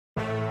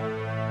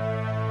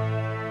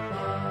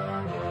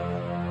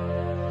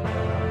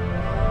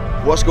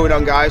What's going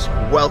on, guys?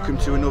 Welcome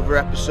to another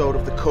episode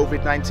of the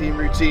COVID-19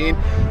 routine.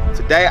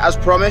 Today, as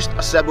promised,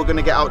 I said we're going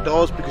to get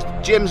outdoors because the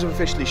gyms have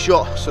officially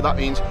shut, so that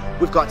means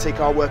we've got to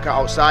take our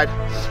workout outside.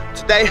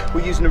 Today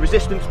we're using a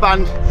resistance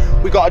band,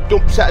 we've got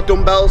a set of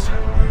dumbbells,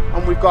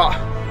 and we've got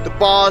the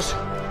bars,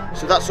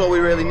 so that's all we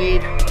really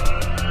need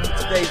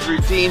for today's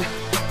routine.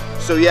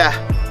 So yeah,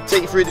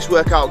 take you through this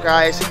workout,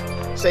 guys,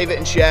 save it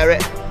and share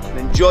it, and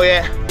enjoy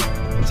it,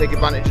 and take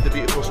advantage of the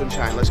beautiful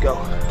sunshine. Let's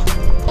go.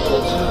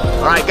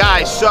 Alright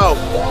guys, so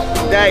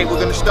today we're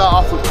going to start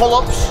off with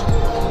pull-ups.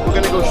 We're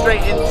going to go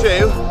straight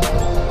into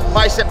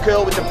bicep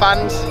curl with the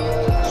bands,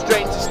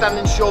 straight into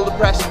standing shoulder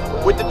press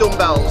with the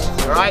dumbbells.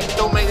 Alright,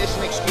 don't make this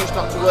an excuse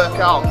not to work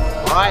out.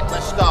 Alright,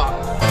 let's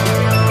start.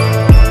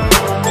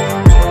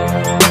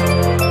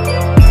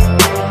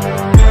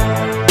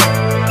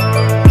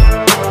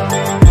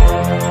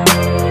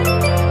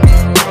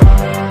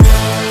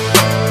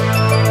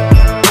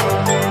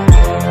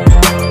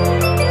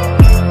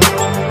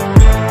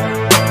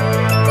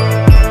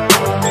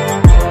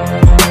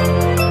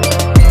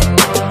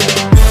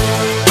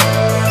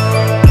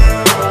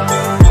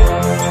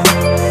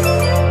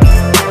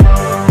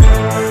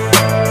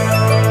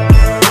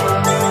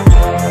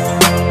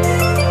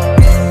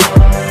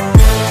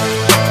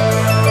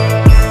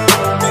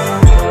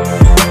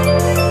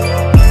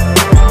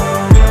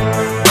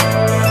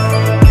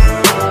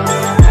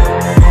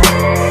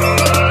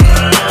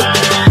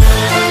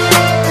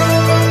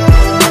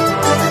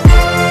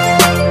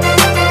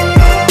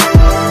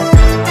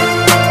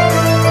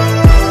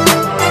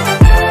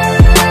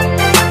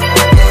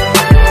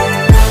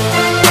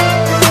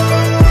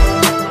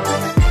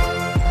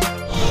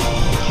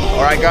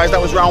 Alright guys,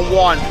 that was round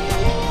one,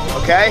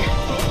 okay?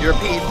 You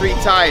repeated 3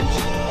 times.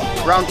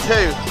 Round 2,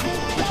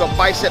 we've got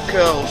bicep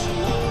curls,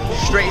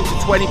 straight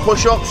into 20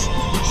 push-ups,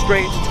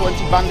 straight into 20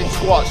 banded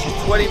squats,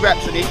 just 20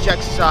 reps on each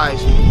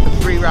exercise for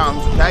 3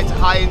 rounds, okay? It's a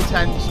high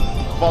intense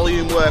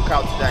volume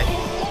workout today.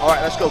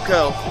 Alright, let's go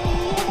curl.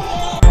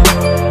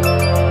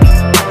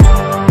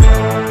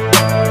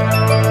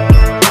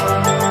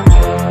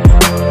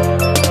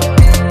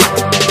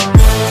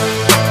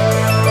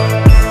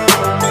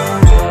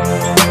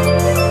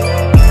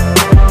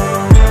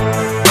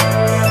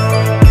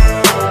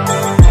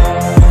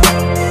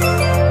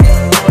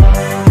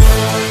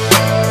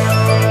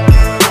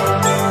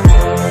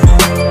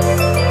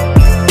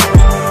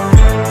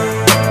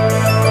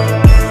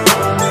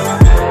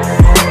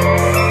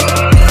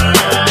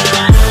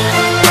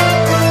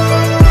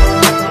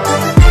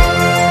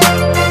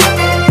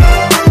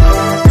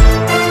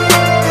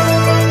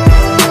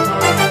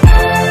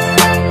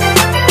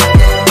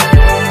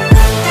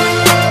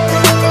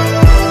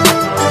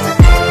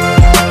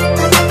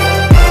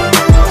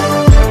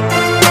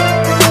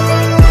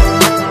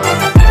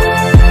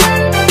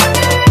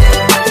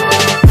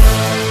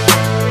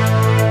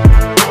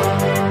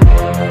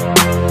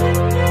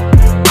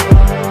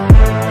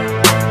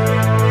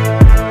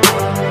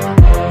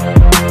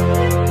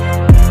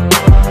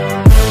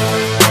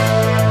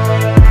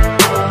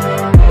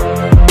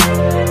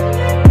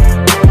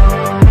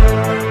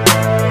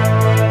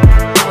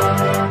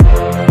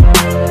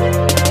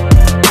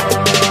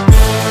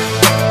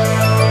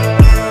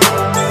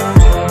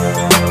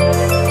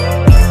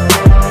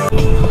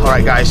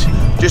 Alright guys,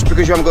 just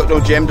because you haven't got no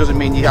gym doesn't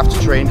mean you have to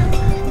train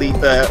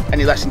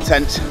any less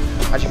intense.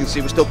 As you can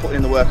see, we're still putting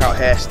in the workout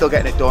here, still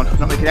getting it done,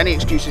 not making any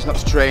excuses not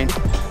to train,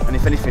 and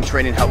if anything,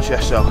 training helps you,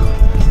 so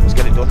let's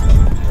get it done.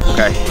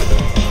 Okay.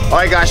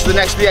 Alright guys, so the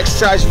next 3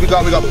 exercises we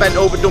got bent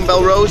over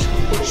dumbbell rows,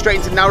 straight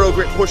into narrow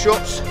grip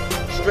push-ups,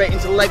 straight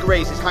into leg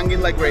raises, hanging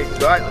leg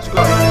raises. Alright, let's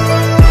go.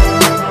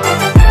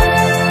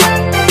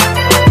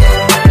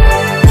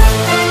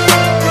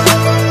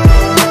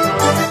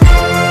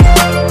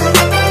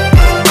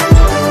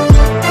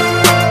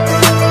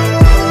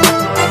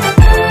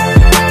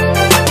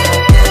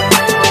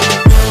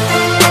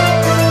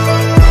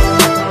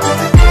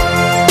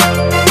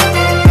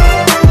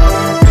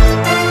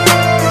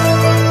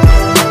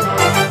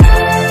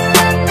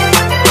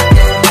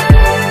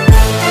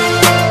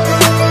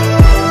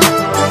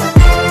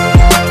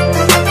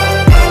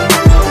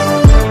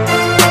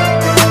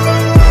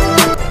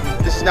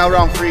 Now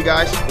round 3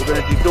 guys, we're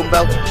going to do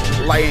dumbbell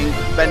lying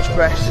bench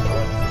press,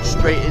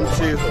 straight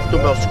into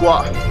dumbbell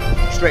squat,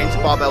 straight into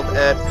barbell,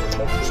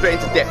 straight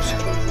into dips.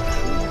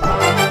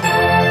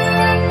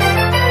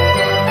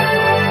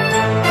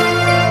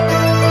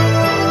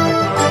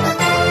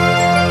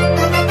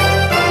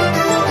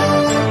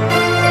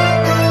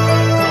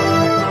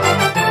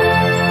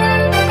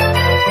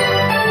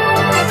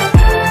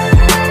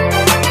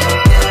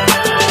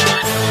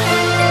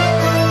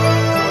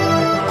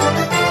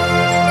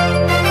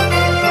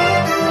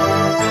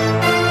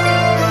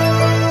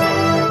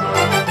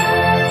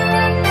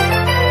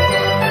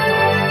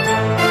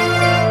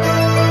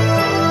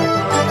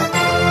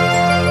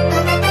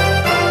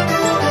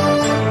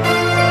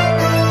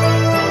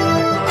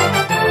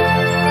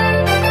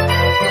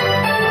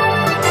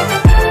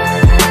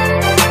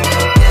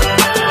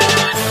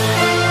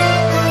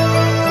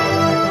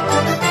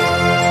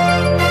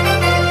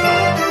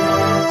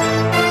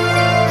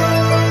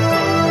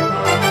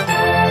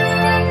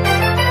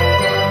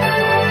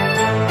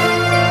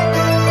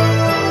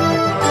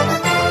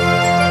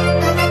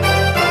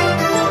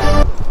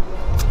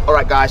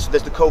 Right guys, so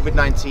there's the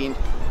COVID-19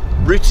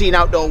 routine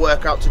outdoor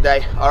workout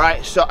today. All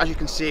right, so as you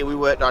can see, we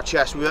worked our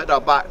chest, we worked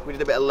our back, we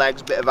did a bit of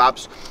legs, a bit of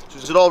abs. So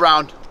it's an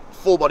all-round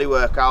full body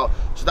workout,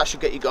 so that should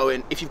get you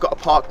going. If you've got a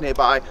park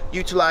nearby,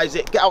 utilize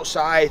it, get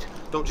outside,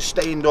 don't just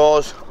stay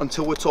indoors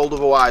until we're told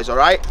otherwise. All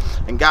right,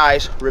 and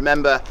guys,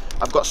 remember,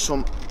 I've got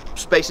some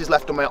spaces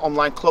left on my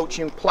online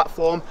coaching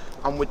platform,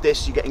 and with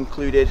this you get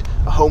included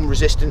a home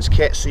resistance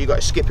kit. So you got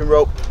a skipping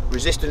rope,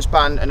 resistance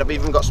band, and I've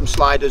even got some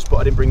sliders, but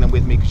I didn't bring them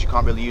with me because you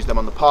can't really use them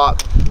on the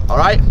park. All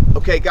right,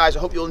 okay guys, I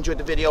hope you all enjoyed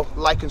the video.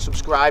 Like and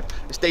subscribe,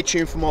 and stay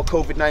tuned for more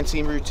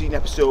COVID-19 routine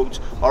episodes.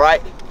 All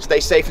right, stay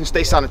safe and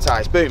stay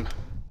sanitized. Boom.